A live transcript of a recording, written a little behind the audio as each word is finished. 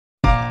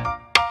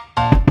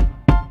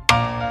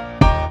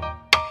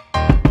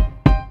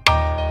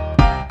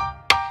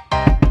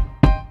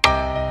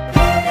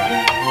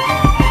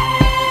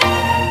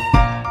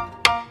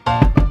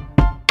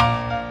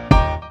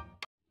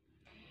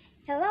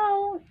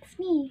It's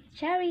me,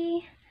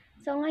 Cherry.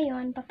 So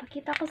ngayon,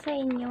 papakita ko sa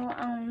inyo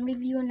ang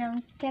review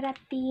ng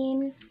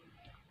keratin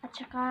at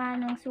saka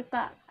ng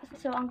suka.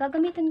 So ang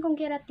gagamitin kong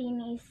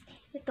keratin is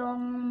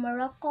itong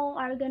Morocco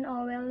Argan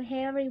Oil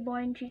Hair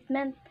Reborn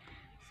Treatment.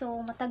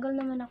 So matagal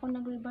naman ako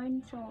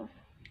nag-reborn, so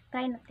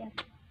try natin.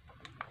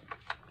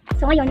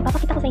 So ngayon,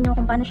 ipapakita ko sa inyo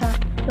kung paano siya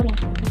gawin.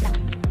 Wait lang.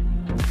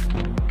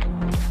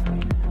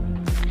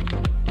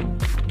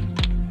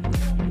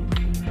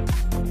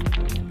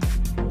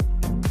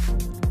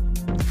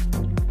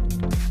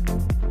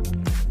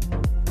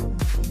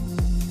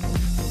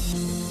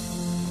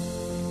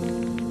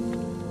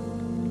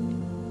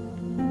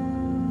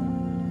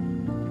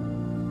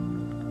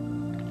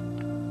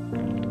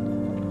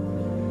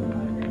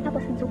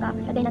 Tapos yung suka,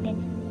 lagay natin.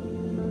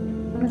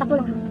 Masakto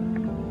lang.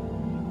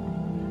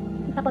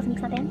 Tapos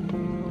mix natin.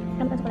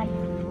 Gamit ang sukulay.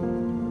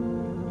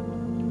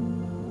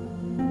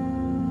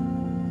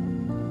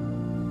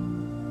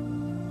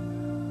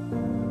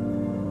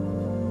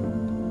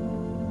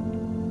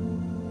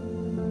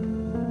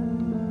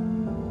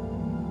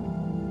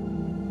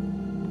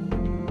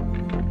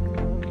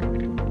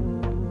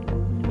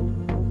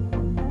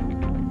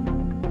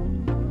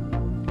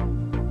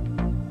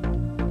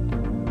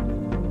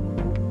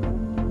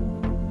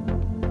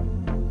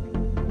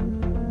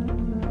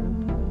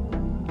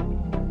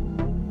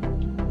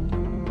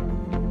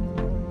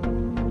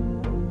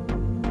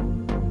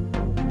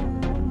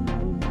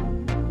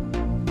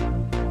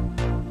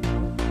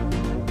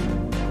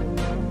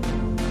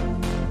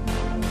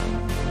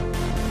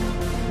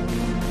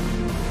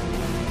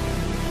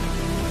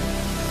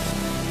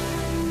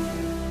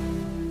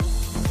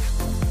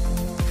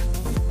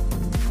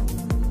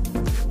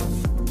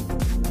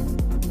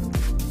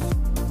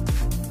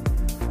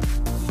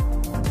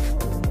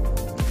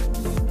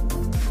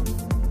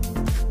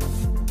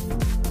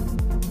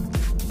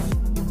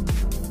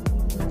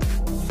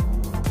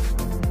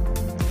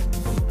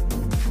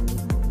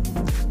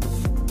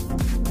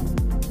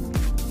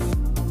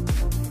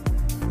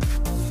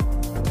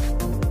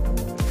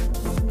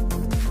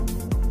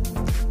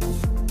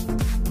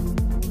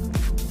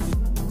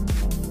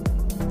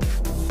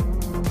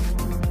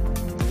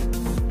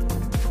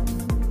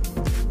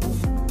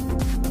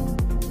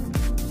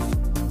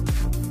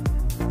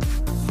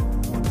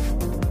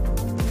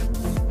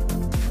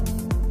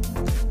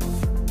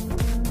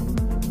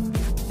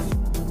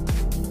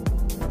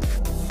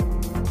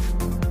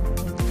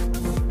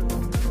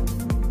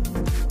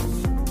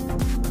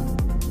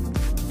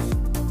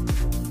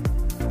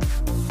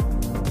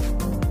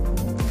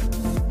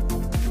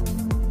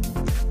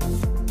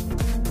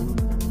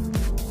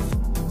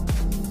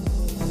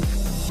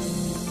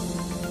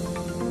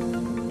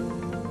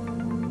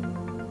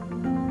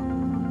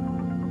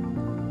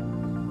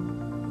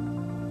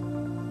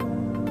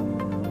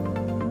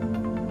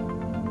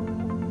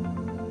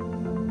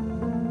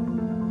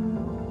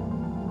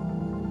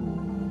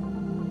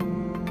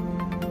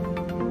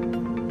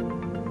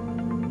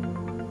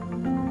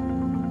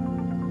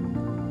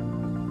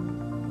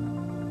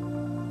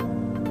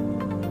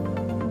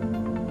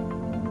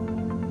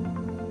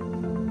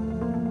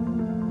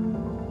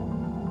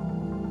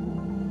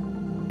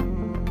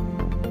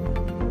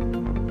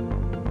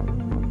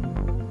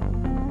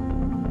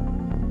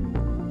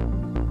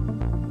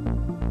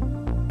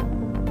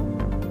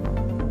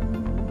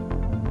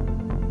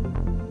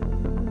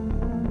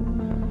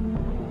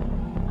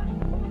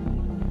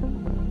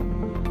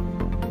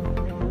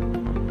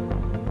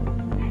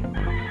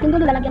 Yung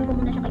dulo, lalagyan ko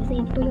muna siya kasi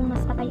ito yung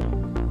mas patay.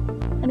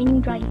 I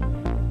mean yung dry.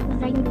 Mas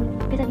dry yung dulo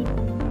kaysa dito.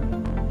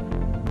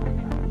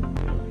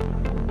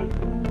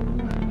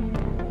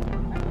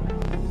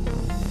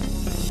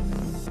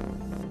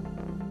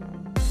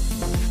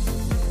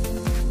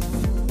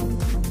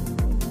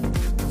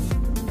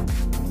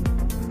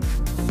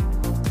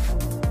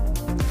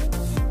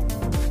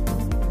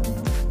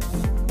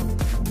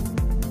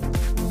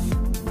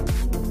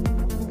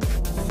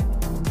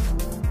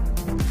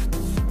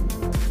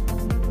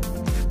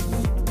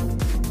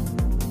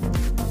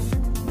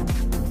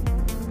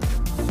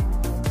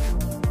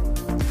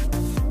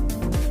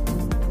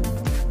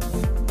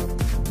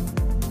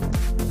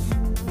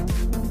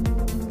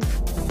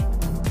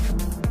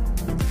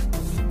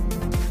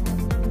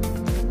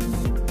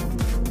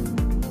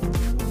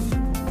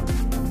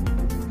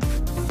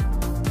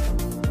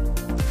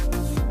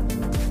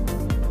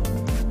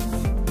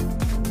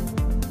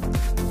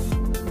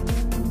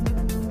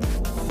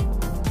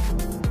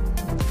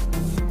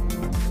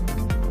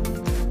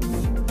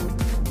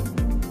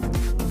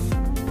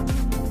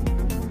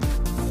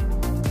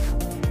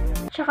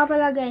 Tsaka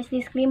pala guys,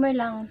 disclaimer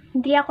lang,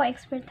 hindi ako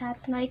expert ha,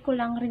 try ko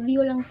lang,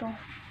 review lang to.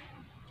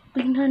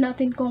 Tingnan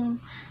natin kung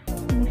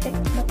effect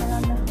ba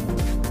talaga.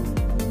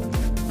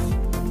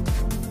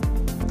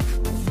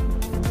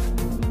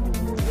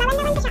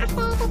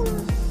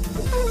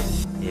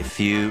 A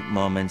few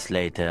moments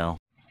later.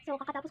 So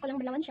kakatapos ko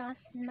lang balawan siya,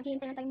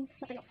 maghihintay na tayong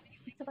matuyo.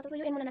 So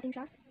patutuyuin muna natin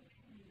siya.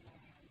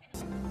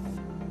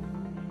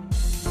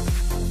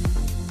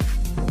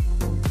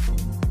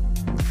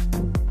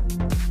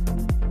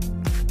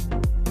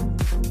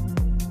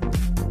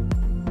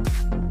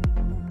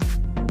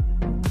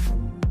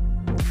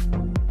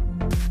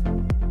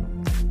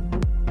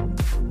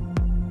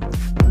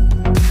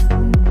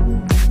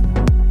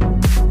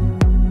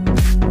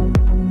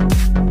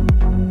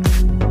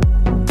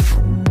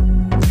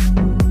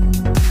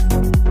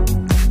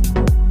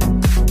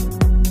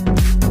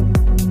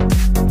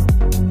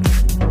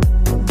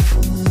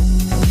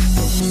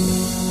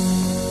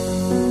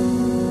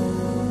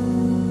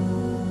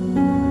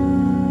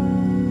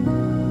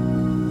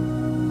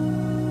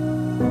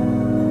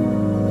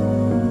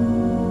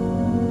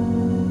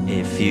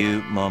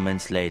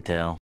 moments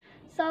later.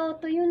 So,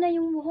 tuyo na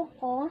yung buhok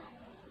ko.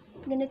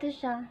 Ganito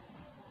siya.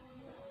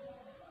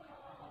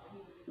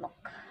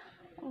 Look.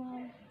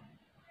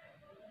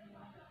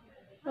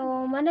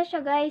 So, mana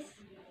siya guys.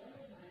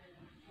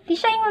 Di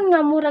siya yung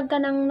nga murag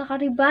ka ng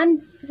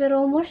nakariband.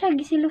 Pero mo siya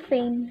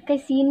gisilufane. Kay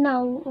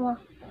sinaw.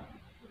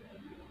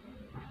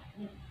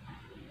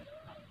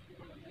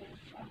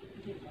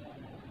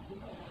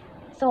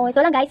 So, ito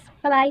lang guys.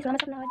 Bye-bye. Salamat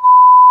sa panood.